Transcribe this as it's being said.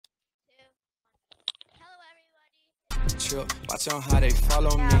Chill, watch on how they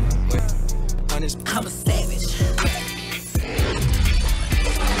follow me. Wait, honest. I'm a savage.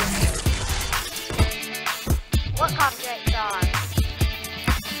 What objects are?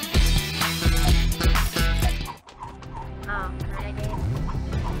 Oh, renegade.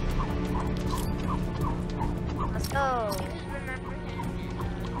 Let's go.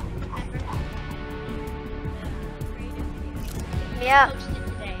 Yep.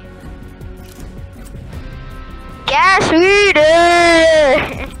 Yes, we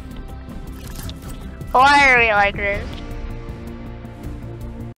did. Why are we like this?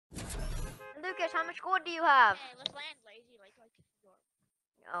 Lucas, how much gold do you have? Hey, let's land lazy like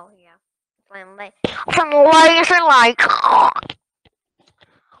Oh yeah, land lazy. Some lazy like.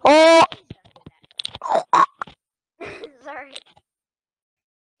 Oh. Sorry.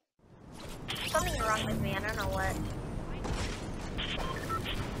 Something wrong with me. I don't know what.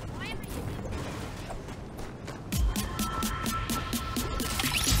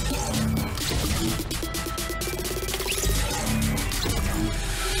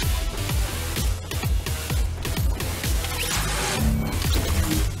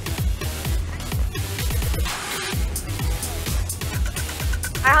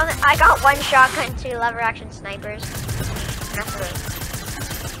 I got one shotgun, 2 lever action snipers. That's it.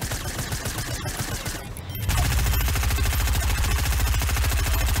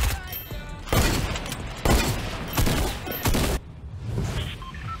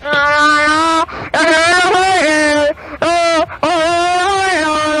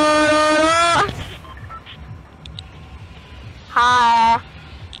 Hi.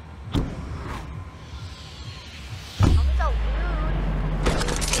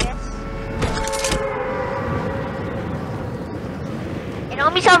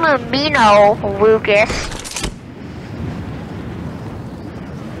 Don't be something Mino, Lucas.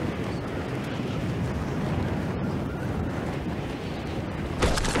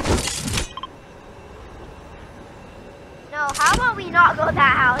 No, how about we not go that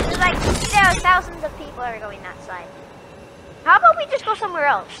house? There's like thousands of people are going that side. How about we just go somewhere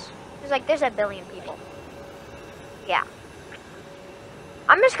else? There's a billion people. Yeah.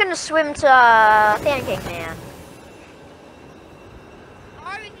 I'm just gonna swim to Pancake Man.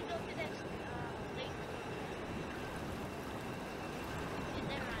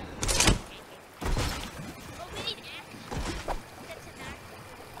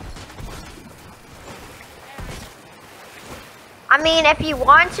 I mean, if you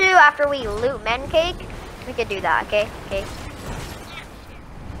want to, after we loot men cake, we could do that, okay? Okay.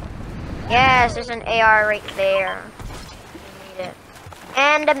 Yes, there's an AR right there. We need it.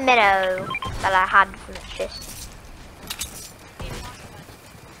 And a minnow that I had from the chest.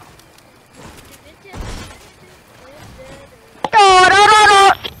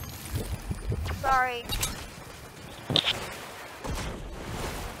 Sorry.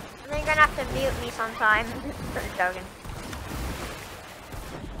 You're gonna have to mute me sometime. I'm joking.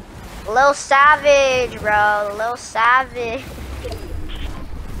 Lil Savage, bro. Lil Savage.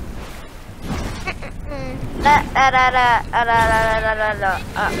 What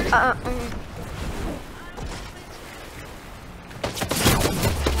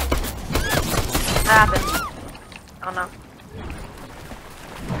happened? Oh no.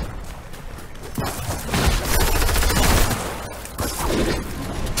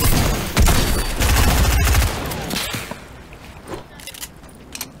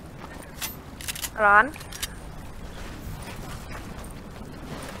 Hold on.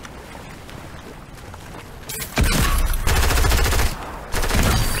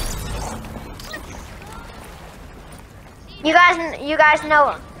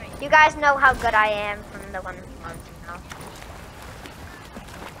 You guys know how good I am from the 1 month now.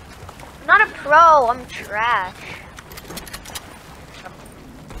 I'm not a pro, I'm trash.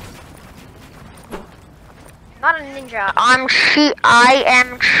 Not a ninja. I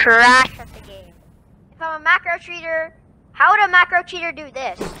am trash at the game. If I'm a macro cheater, how would a macro cheater do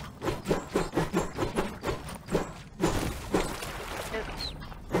this? Oops.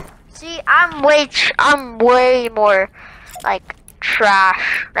 See, I'm way more like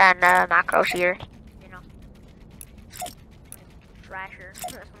trash than a macro cheater. You know, trasher.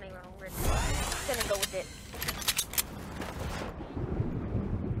 That's not even a word. I'm gonna go with it.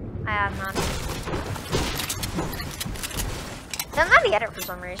 I have none. I'm not the edit for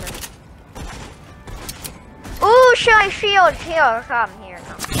some reason. Ooh, shy shield. Here, come.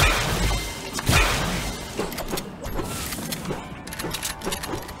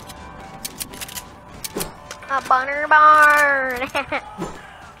 A bunner barn.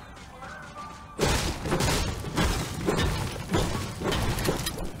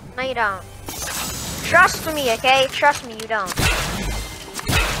 No, you don't. Trust me, okay? Trust me, you don't.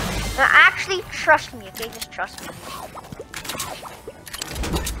 No, actually, trust me, okay? Just trust me.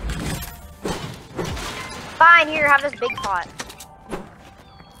 Fine, here, have this big pot.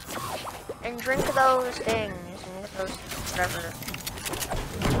 And drink those things. And get those, whatever.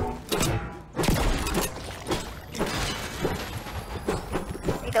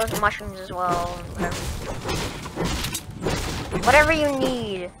 Eat those mushrooms as well. Whatever. Whatever you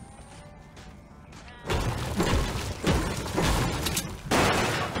need.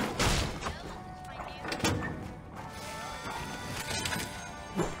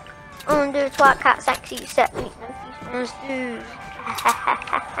 Do twat cat sexy set meat no stews.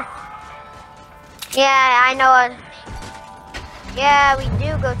 Yeah, I know it. Yeah, we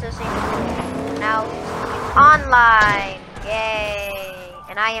do go to the same school. Now it's online. Yay.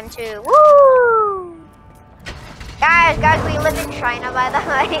 And I am too. Woo! Guys, we live in China, by the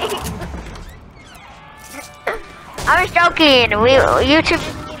way. I was joking. YouTube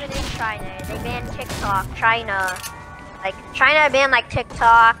isn't even in China. They banned TikTok. China banned like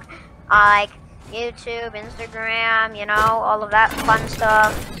TikTok. Like YouTube, Instagram, you know, all of that fun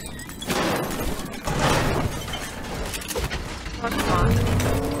stuff. What's fun?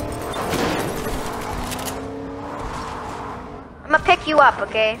 I'm gonna pick you up,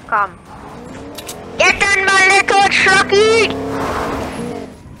 okay? Come. Get in my little trucky!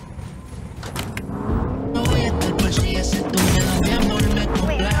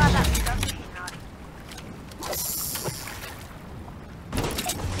 Wait, I got that truck.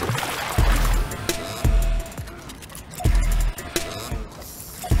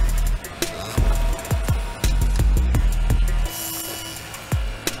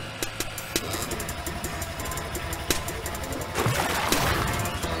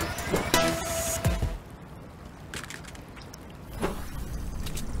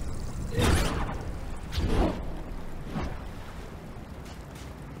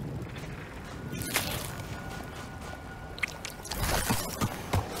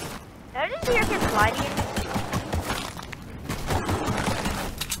 Did I just see your kid sliding?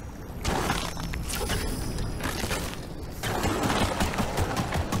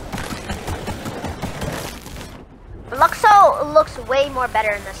 Luxo looks way more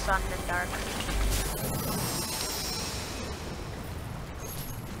better in the sun than dark.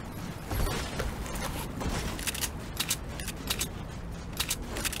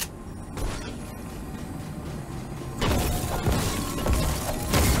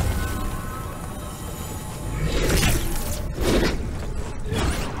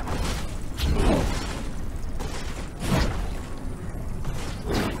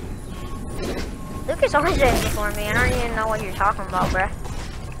 Lucas always did it before me. I don't even know what you're talking about, bruh.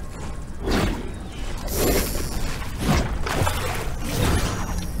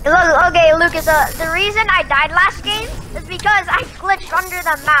 Look, okay, Lucas, the reason I died last game is because I glitched under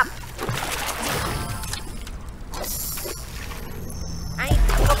the map.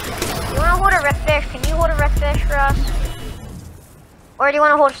 You wanna hold a red fish? Can you hold a red fish for us? Or do you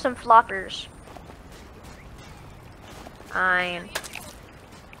wanna hold some floppers? Fine.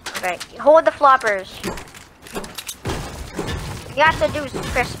 Okay, hold the floppers. You have to do is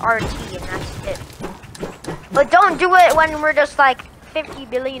press RT and that's it. But don't do it when we're just like 50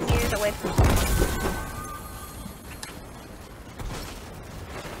 billion years away from sun.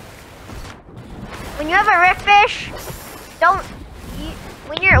 When you have a rift fish,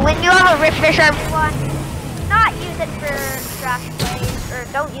 when you have a rift fish, everyone, not use it for trash plays or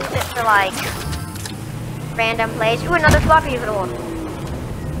don't use it for like random plays. Ooh, another floppy for the one.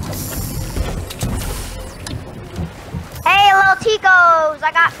 Hey, little Ticos!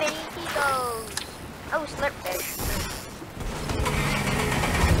 I got mini Ticos. Oh, slurp fish.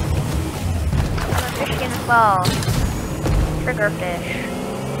 Another fish skin as well. Trigger fish.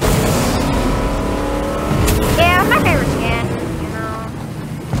 Yeah, my favorite skin, you know.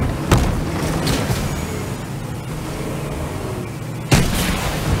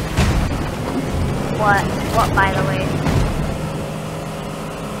 What? What, by the way?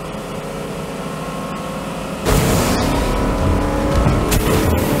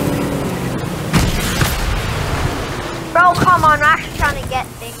 Bro, come on, I'm actually trying to get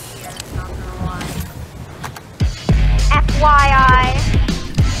things here. Not gonna lie. FYI.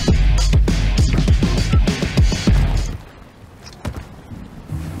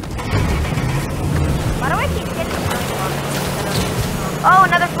 Why do I keep getting really floppers? Oh,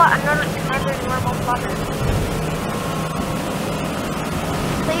 another normal flopper.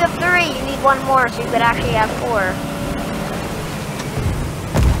 So you have 3, you need 1 more, so you could actually have 4.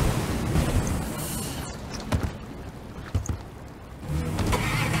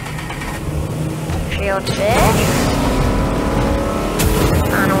 Boiled fish.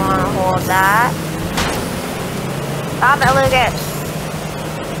 I don't want to hold that. Stop it, Lucas.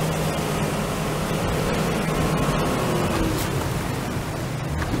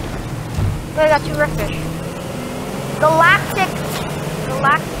 I got 2 rough fish. Galactic.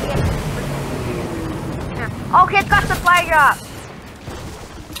 Oh, kid's got supply drop.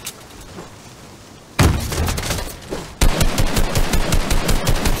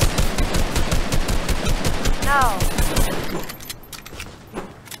 No.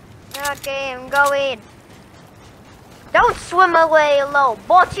 Okay, I'm going. Don't swim away, little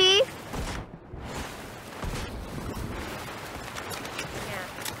botty.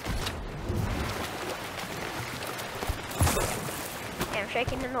 Yeah, I'm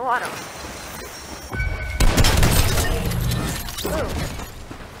shaking in the water. Ooh.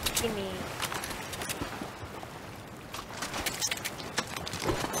 Gimme.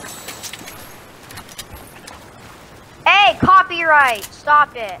 Hey, copyright!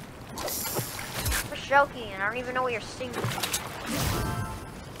 Stop it. We're joking. I don't even know what you're singing.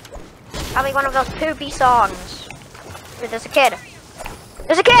 Probably one of those poopy songs. Dude, there's a kid.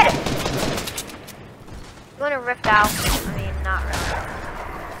 There's a kid! You wanna rift out? I mean, not really.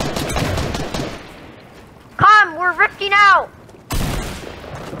 Come, we're rifting out!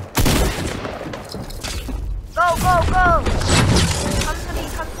 Go, go, go! Come to me,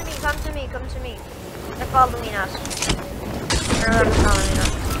 come to me, come to me, come to me. They're following us. They're following us.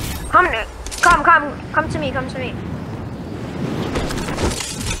 Come to me, come to me.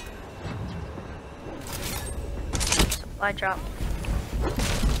 Supply drop.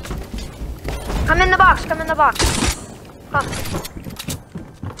 Come in the box, come in the box. Come.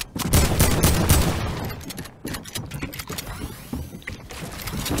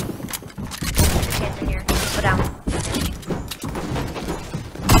 Kids in here. Put down.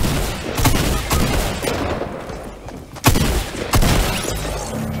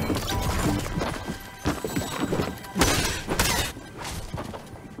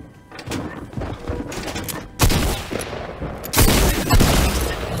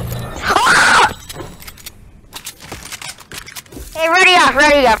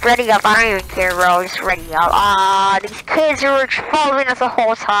 Ready up. I don't even care, bro. Just ready up. These kids were following us the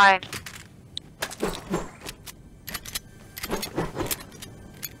whole time.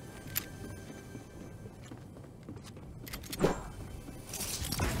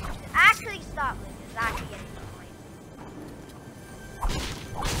 Actually, stop. It's actually getting annoying.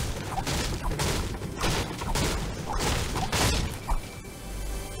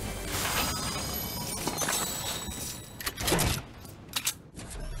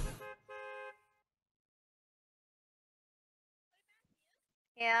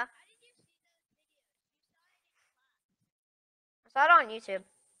 Yeah. I saw it on YouTube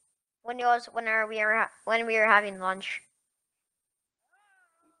when we were having lunch.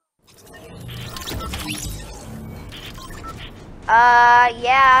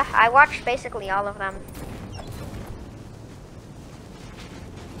 Yeah, I watched basically all of them.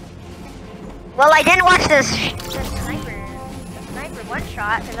 Well, I didn't watch the sniper one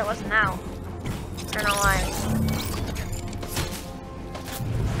shot because it wasn't out. I don't know why.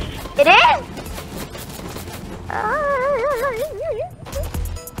 It is!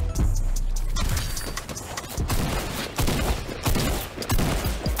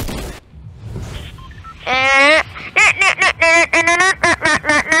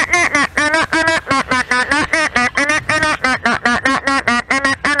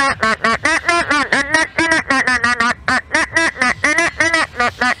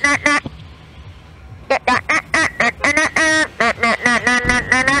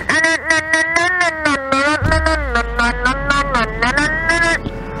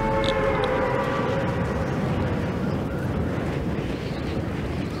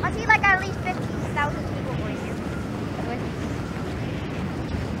 I see like at least 50,000 people going here.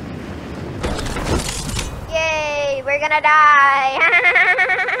 Yay, we're gonna die.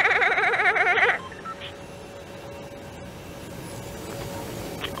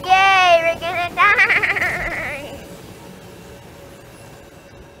 Yay, we're gonna die.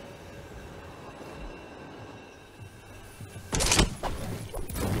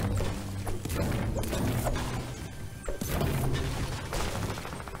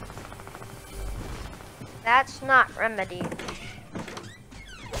 That's not remedy.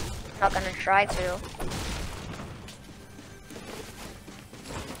 Not gonna try to.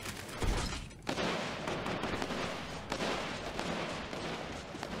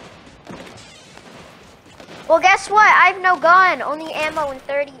 Well, guess what? I have no gun. Only ammo in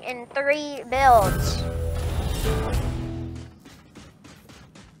 3 builds.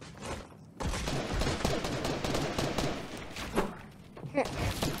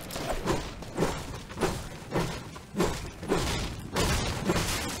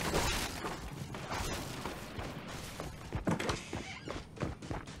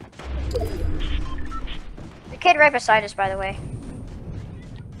 kid right beside us, by the way.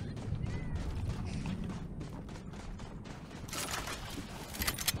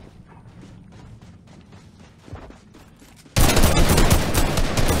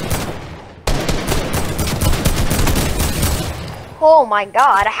 Oh my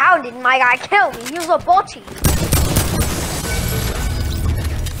god, how did my guy kill me? He was a botty.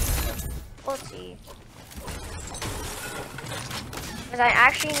 Botty. Because I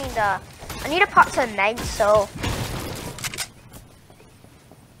actually need to pop some meds, so.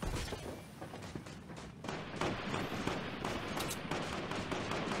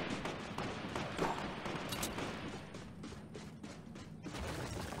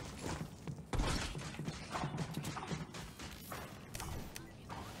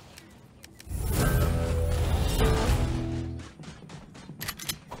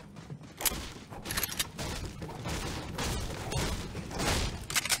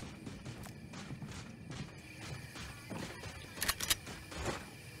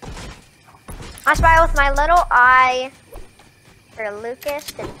 I spy with my little eye for Lucas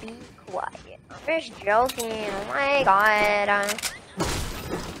to be quiet. I'm just joking. Oh my god.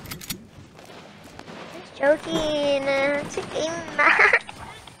 Just joking. It's a game.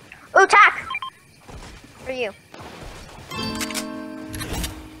 Ooh, tack! For you.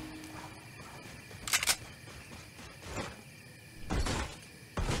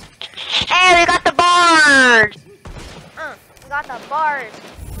 Hey, we got the bars! We got the bars.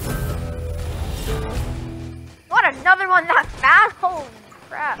 What, another one that fast? Holy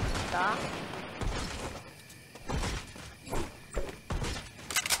crap, stop.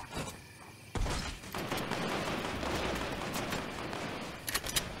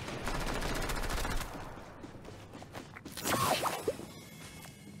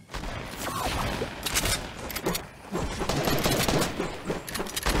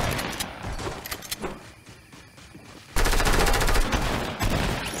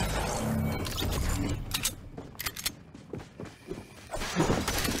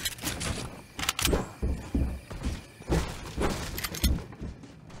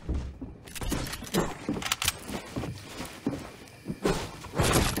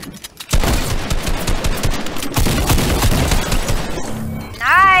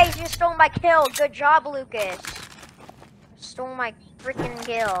 Stole my kill. Good job, Lucas. Stole my freaking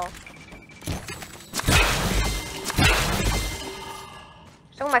kill.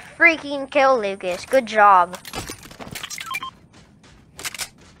 Stole my freaking kill, Lucas. Good job.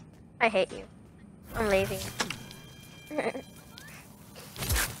 I hate you. I'm leaving.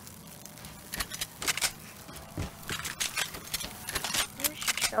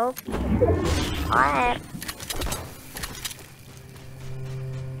 So hot.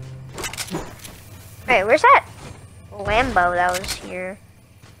 Wait, where's that Lambo that was here?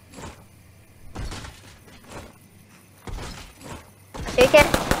 Take it.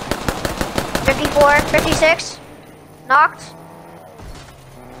 54, 56. Knocked.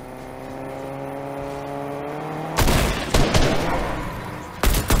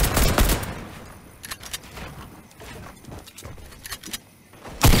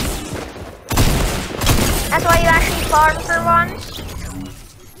 That's why you actually farm for once?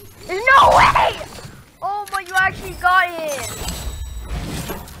 There's no way! Oh, but you actually got him.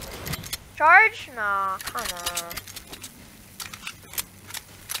 Charge? Nah, come on.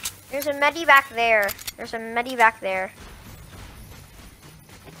 There's a medi back there. There's a medi back there.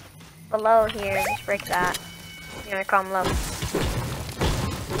 Below here, just break that. You're gonna come low.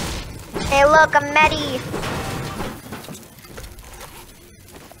 Hey, look, a medi.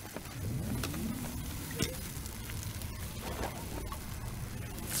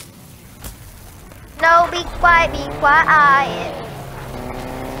 No, be quiet, be quiet.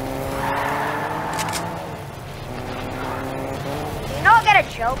 Do you not get a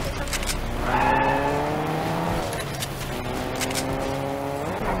joke or something?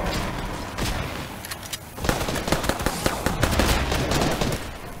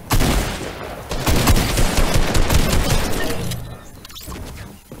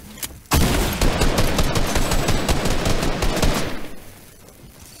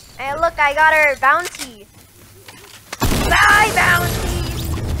 Hey, look, I got her bounty. Bye, bounty.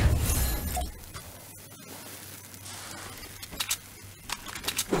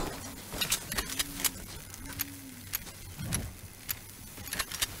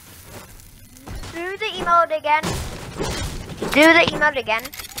 Do the emote again. Do the emote again.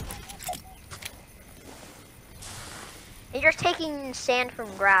 You're taking sand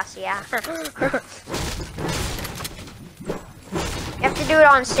from grass, yeah. You have to do it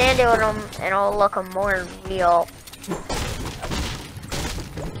on sand, it'll look more real.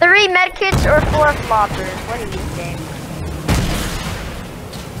 3 3 medkits or 4 floppers? What do you think?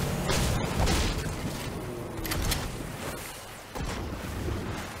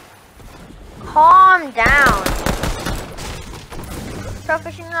 Calm down. Pro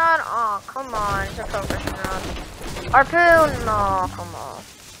fishing rod? Oh, come on. It's a pro fishing rod. Harpoon? No, come on.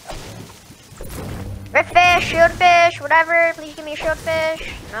 Red fish, shield fish, whatever. Please give me a shield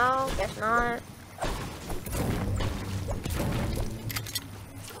fish. No, guess not.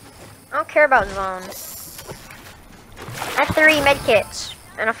 I don't care about zones. I have 3 medkits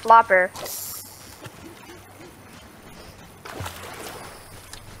and a flopper.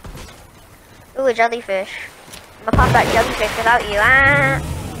 Ooh, a jellyfish. I'm gonna pop that jellyfish without you. Ah.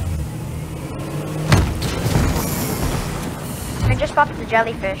 I just popped the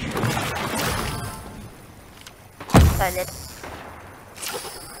jellyfish. I did.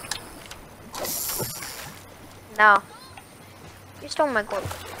 No. You stole my gold.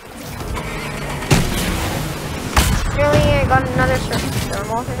 Really? I got another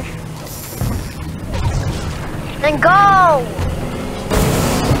thermal fish. Then go!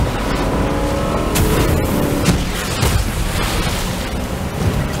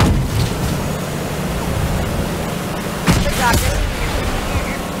 Good job, dude.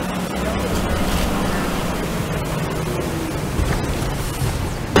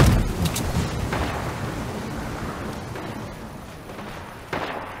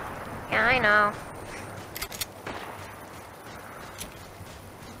 Yeah, I know.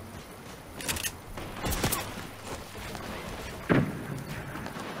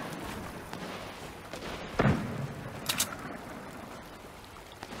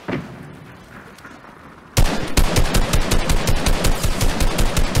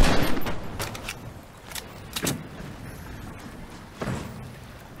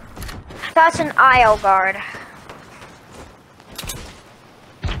 That's an aisle guard.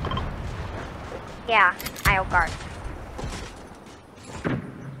 Yeah, aisle guard.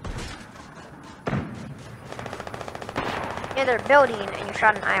 Yeah, they're building and you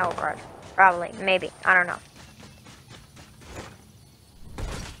shot an aisle guard. Probably, maybe, I don't know.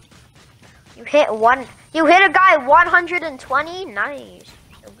 You hit a guy 120? Nice.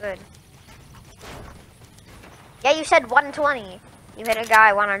 So good. Yeah, you said 120. You hit a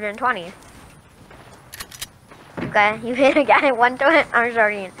guy 120. Okay, you hit a guy 120. I'm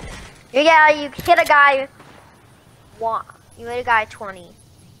sorry. Yeah, you hit a guy. You hit a guy 20.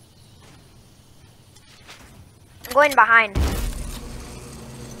 I'm going behind.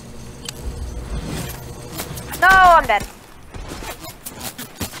 No, I'm dead.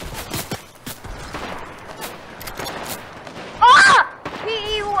 Ah!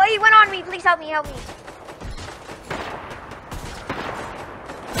 He went on me. Please help me. Help me.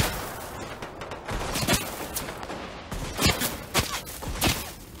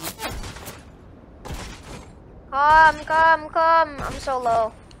 Come. I'm so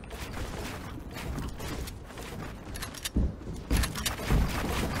low.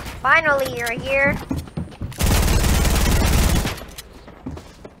 Finally, you're here.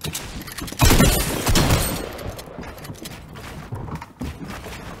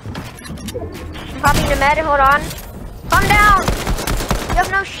 I'm popping the med, hold on. Calm down! You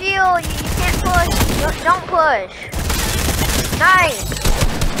have no shield, you can't push. Don't push. Nice!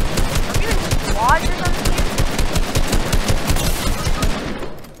 I'm doing squads or something.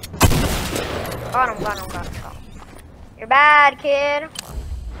 Got him. You're bad, kid.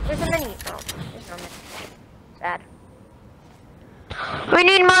 There's a mini. Oh, there's no mini. Sad. We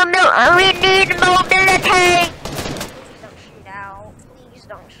need more mobility! Please don't shoot out. Please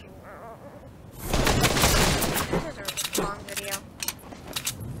don't shoot out. This is a long video.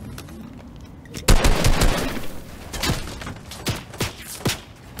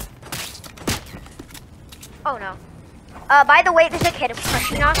 Oh no. By the way, there's a kid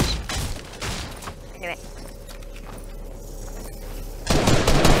pushing us. Anyway.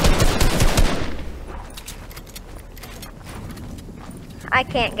 I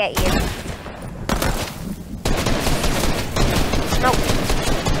can't get you. Nope.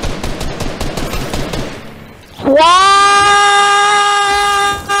 What?